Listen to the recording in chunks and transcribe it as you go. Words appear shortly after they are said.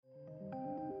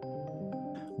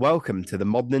Welcome to the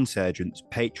Modern Insurgents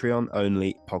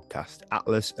Patreon-only podcast,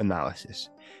 Atlas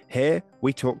Analysis. Here,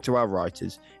 we talk to our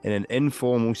writers in an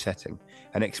informal setting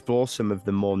and explore some of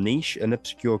the more niche and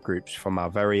obscure groups from our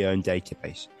very own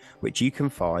database, which you can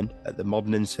find at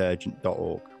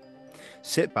themoderninsurgent.org.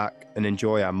 Sit back and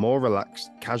enjoy our more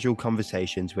relaxed, casual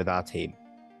conversations with our team.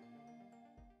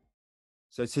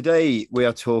 So today we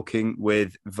are talking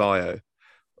with Vio,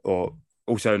 or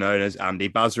also known as Andy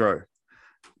Basro,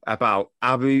 about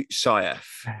Abu Sayyaf.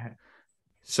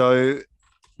 So,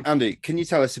 Andy, can you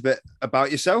tell us a bit about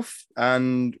yourself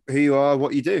and who you are,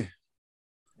 what you do?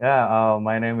 Yeah,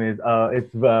 my name is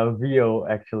it's Vio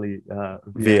actually.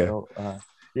 Vio.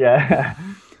 Yeah,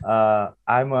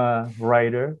 I'm a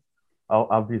writer,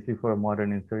 obviously for a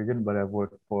modern insurgent, but I've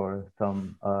worked for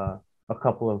a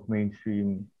couple of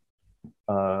mainstream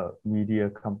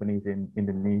media companies in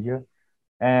Indonesia,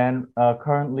 and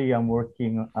currently I'm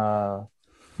working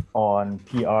on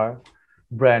PR,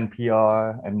 brand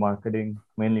PR and marketing,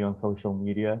 mainly on social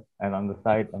media, and on the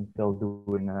side I'm still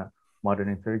doing a modern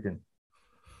insurgent.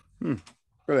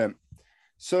 Brilliant.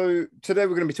 So today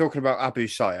we're going to be talking about Abu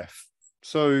Sayyaf.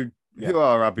 So who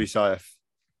are Abu Sayyaf?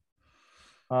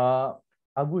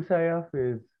 Abu Sayyaf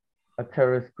is a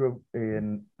terrorist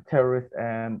and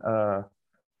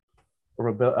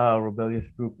rebellious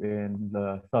group in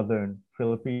the southern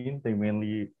Philippines. They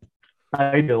mainly,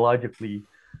 ideologically,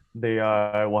 they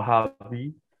are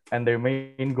Wahhabi, and their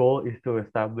main goal is to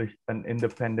establish an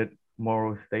independent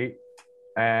moral state.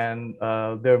 And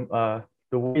the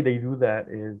way they do that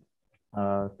is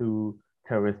through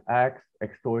terrorist acts,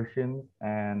 extortion,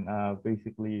 and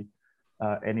basically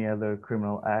any other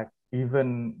criminal act,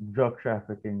 even drug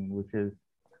trafficking, which is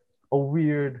a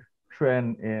weird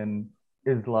trend in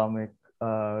Islamic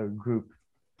groups.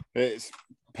 It's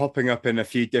popping up in a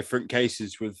few different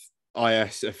cases with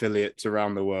IS affiliates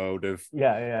around the world of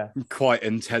quite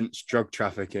intense drug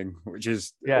trafficking, which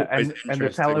is and the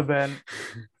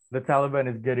Taliban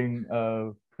is getting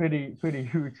a pretty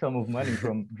huge sum of money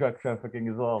from drug trafficking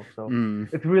as well. So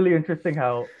it's really interesting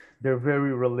how they're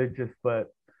very religious,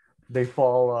 but they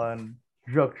fall on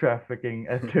drug trafficking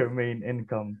as their main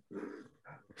income.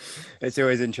 It's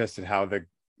always interesting how the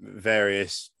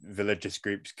various religious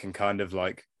groups can kind of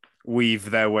like weave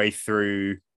their way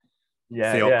through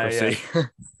theocracy.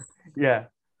 Yeah.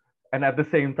 And at the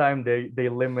same time, they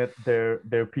limit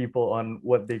their people on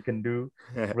what they can do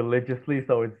religiously.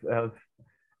 So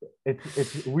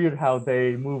it's weird how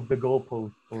they move the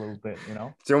goalposts a little bit, you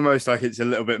know? It's almost like it's a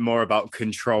little bit more about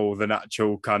control than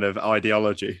actual kind of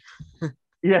ideology.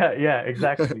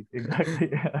 Exactly.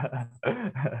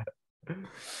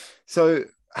 So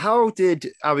how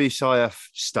did Abu Sayyaf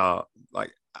start?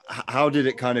 Like, how did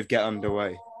it kind of get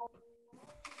underway?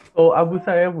 So Abu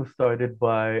Sayyaf was started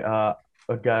by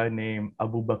a guy named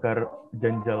Abu Bakar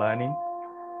Janjalani.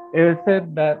 It is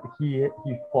said that he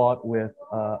fought with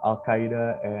Al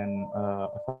Qaeda and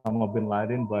Osama bin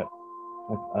Laden, but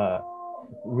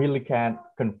really can't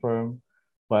confirm.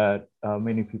 But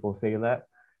many people say that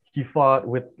he fought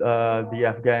with the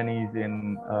Afghanis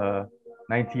in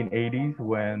 1980s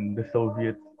when the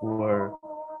Soviets were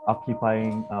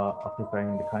occupying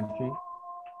the country.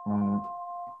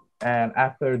 And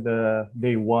after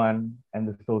they won and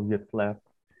the Soviets left,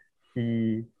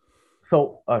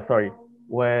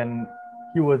 when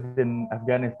he was in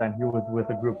Afghanistan, he was with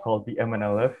a group called the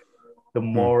MNLF, the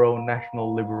Moro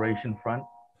National Liberation Front.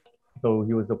 So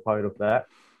he was a part of that.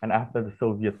 And after the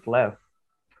Soviets left,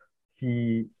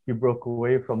 he broke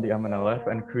away from the MNLF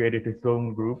and created his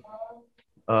own group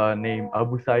named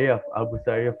Abu Sayyaf. Abu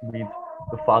Sayyaf means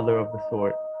the father of the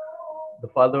sword. The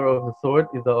father of the sword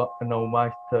is an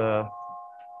homage to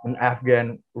an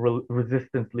Afghan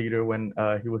resistance leader when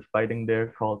he was fighting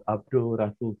there called Abdul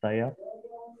Rasul Sayyaf.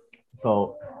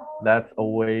 So that's a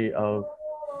way of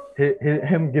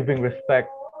him giving respect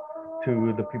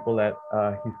to the people that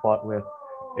he fought with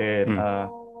in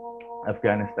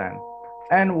Afghanistan.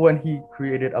 And when he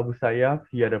created Abu Sayyaf,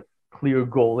 he had a clear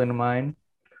goal in mind.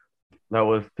 That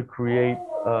was to create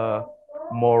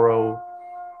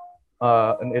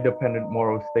an independent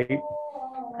moral state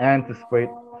and to spread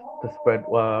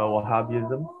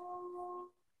Wahhabism.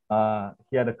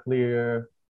 He had a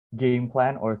clear game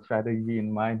plan or strategy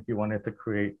in mind. He wanted to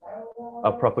create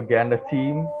a propaganda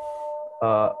team,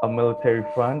 a military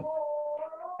front,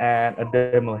 and a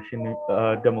demolition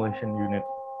unit.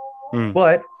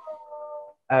 But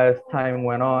as time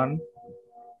went on,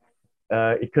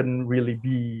 it couldn't really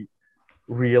be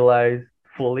realized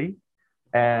fully,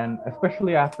 and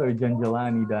especially after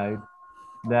Janjalani died,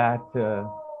 that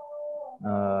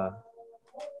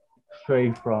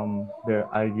stray from their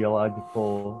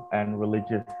ideological and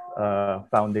religious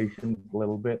foundations a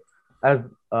little bit. As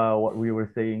what we were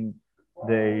saying,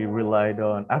 they relied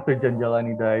on, after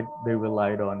Janjalani died, they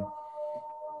relied on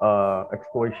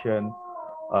extortion,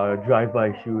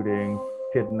 drive-by shootings,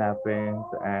 kidnappings,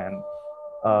 and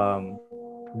um,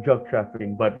 drug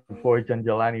trafficking. But before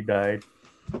Janjalani died,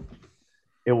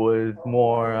 it was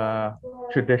more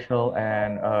traditional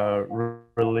and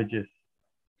religious.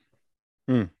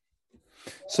 Hmm.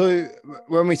 So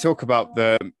when we talk about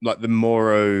the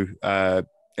Moro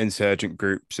insurgent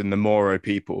groups and the Moro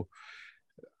people,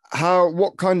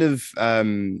 what kind of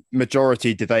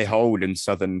majority do they hold in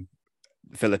southern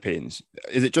Philippines?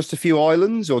 Is it just a few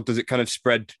islands, or does it kind of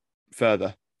spread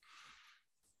further?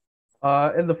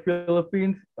 In the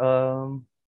Philippines,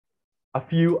 a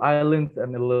few islands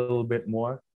and a little bit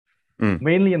more.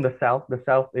 Mainly in the south. The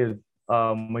south is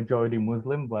majority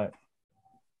Muslim, but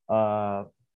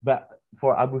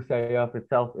for Abu Sayyaf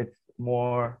itself, it's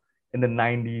more in the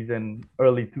 90s and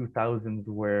early 2000s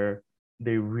where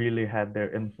they really had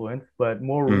their influence. But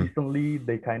more recently,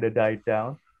 they kind of died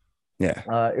down. Yeah.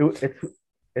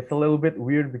 It's a little bit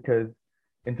weird because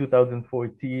in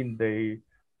 2014 they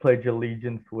pledged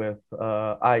allegiance with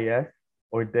IS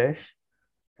or Daesh,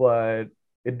 but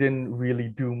it didn't really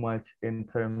do much in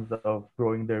terms of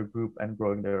growing their group and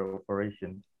growing their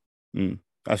operations.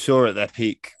 I saw at their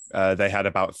peak they had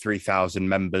about 3,000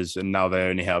 members, and now they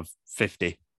only have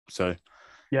 50. So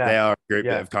they are a group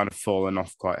that have kind of fallen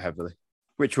off quite heavily,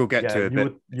 which we'll get to a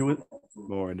bit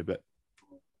more in a bit.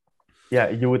 Yeah,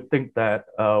 you would think that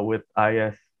with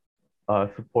IS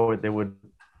support, they would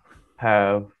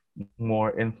have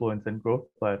more influence and growth,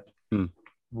 but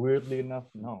weirdly enough,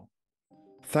 no.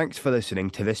 Thanks for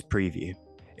listening to this preview.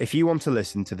 If you want to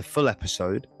listen to the full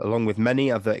episode, along with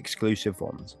many other exclusive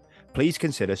ones, please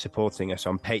consider supporting us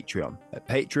on Patreon at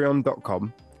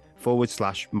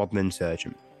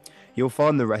patreon.com/moderninsurgent. You'll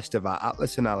find the rest of our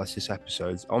Atlas Analysis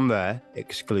episodes on there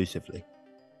exclusively.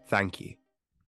 Thank you.